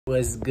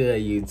What's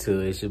good,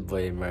 YouTube? It's your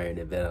boy Murray in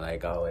the bed,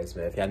 like always,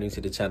 man. If y'all new to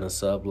the channel,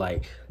 sub,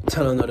 like,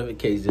 turn on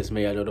notifications,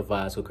 man. Y'all know the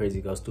vibes go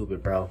crazy, go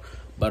stupid, bro.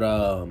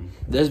 But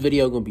this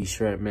video gonna be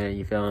short, man.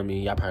 You feel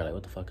me? Y'all probably like,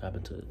 what the fuck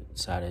happened to the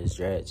side of his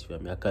dreads? You feel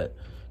me? I cut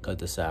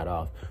the side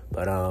off.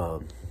 But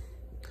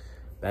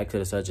back to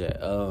the subject.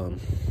 I'm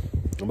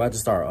about to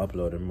start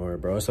uploading more,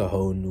 bro. It's a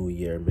whole new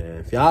year,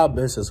 man. If y'all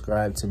been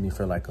subscribed to me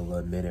for like a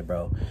little minute,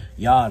 bro,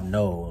 y'all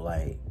know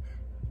like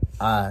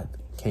I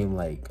came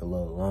like a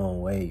little long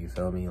way, you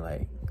feel me?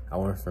 Like I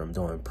went from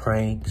doing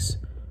pranks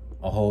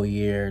a whole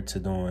year to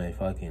doing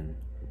fucking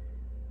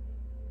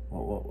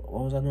what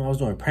was I doing? I was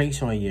doing pranks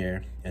for a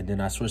year, and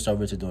then I switched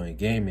over to doing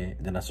gaming,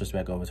 and then I switched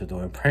back over to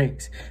doing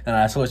pranks, and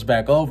I switched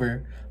back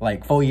over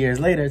like 4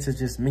 years later to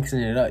just mixing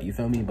it up, you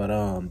feel me?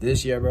 But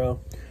this year, bro,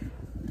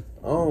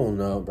 I don't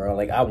know, bro.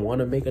 Like I want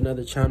to make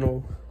another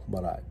channel,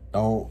 but I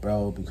don't,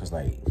 bro, because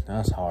like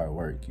that's hard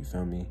work, you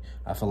feel me?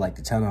 I feel like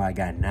the channel I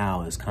got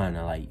now is kind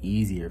of like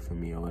easier for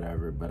me or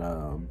whatever. But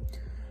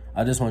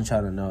I just want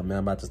y'all to know, man,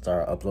 I'm about to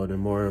start uploading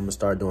more. I'm gonna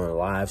start doing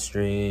live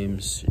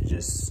streams,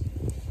 just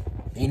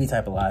any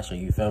type of live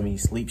stream, you feel me?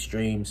 Sleep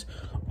streams,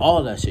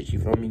 all that shit, you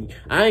feel me?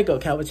 I ain't gonna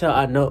cap with y'all.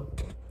 I know.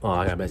 Oh,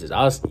 I got a message.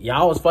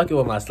 Y'all was fucking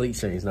with my sleep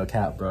streams, no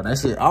cap, bro. That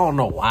shit, I don't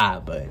know why,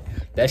 but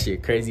that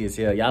shit crazy as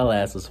hell. Y'all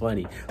ass was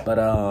funny. But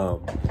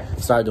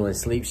start doing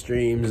sleep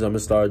streams. I'm gonna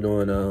start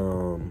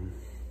doing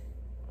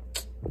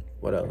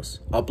what else?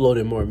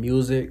 Uploading more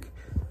music.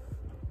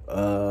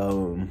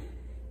 I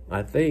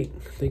think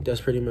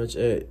that's pretty much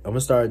it. I'm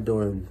gonna start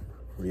doing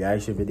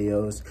reaction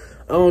videos.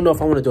 I don't know if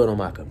I want to do it on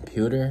my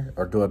computer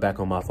or do it back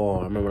on my phone.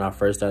 I remember when I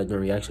first started doing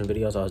reaction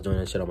videos, I was doing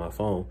that shit on my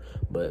phone,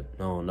 but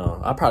I don't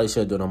know. I probably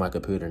should do it on my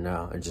computer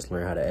now and just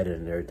learn how to edit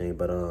and everything.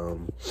 But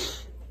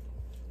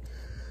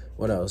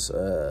what else?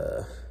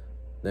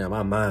 Damn,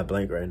 my mind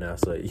blank right now,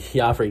 so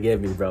y'all forgive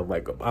me, bro.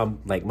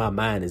 Like my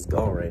mind is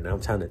gone right now.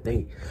 I'm trying to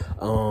think.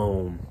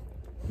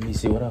 Let me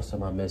see, what else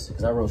am I missing?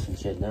 Because I wrote some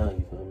shit down,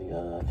 you feel me?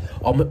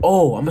 I'm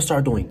gonna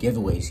start doing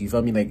giveaways, you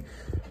feel me?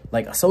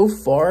 Like so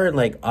far,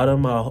 like out of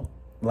my,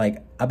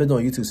 like I've been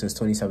doing YouTube since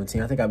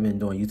 2017. I think I've been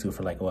doing YouTube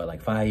for like what,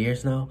 like 5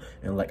 years now,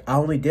 and like I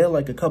only did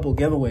like a couple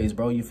giveaways,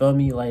 bro, you feel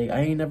me? Like I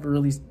ain't never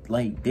really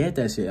like did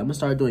that shit. I'm gonna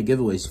start doing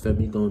giveaways, you feel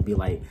me? Gonna be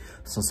like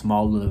some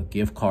small little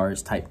gift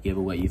cards type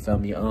giveaway, you feel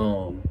me?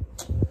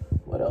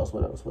 What else?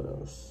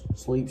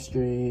 Sleep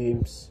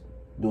streams,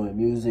 doing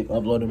music,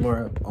 uploading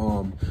more.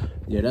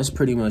 Yeah, that's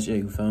pretty much it,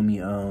 you feel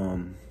me?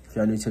 If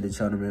y'all new to the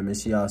channel, man, make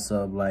sure y'all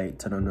sub, like,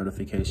 turn on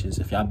notifications.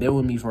 If y'all been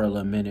with me for a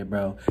little minute,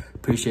 bro,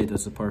 appreciate the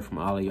support from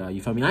all of y'all, you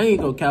feel me? I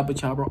ain't gonna cap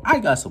with y'all, bro. I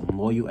got some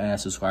loyal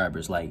ass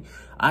subscribers. Like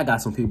I got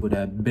some people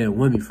that been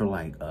with me for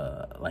like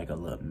a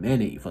little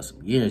minute, for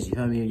some years, you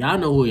feel me? Y'all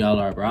know who y'all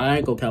are, bro. I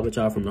ain't gonna cap with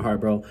y'all from the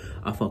heart, bro.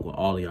 I fuck with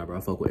all of y'all, bro.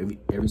 I fuck with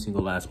every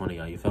single last one of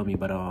y'all, you feel me?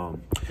 But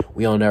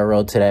we on that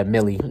road to that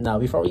milli. Now,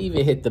 before we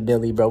even hit the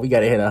milli, bro, we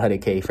gotta hit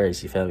 100K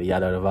first, you feel me? Y'all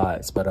know the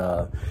vibes. But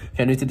if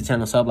you're new to the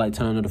channel, sub, like,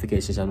 turn on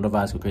notifications. Y'all know the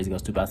vibes go crazy, go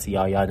stupid. I'll see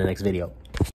y'all in the next video.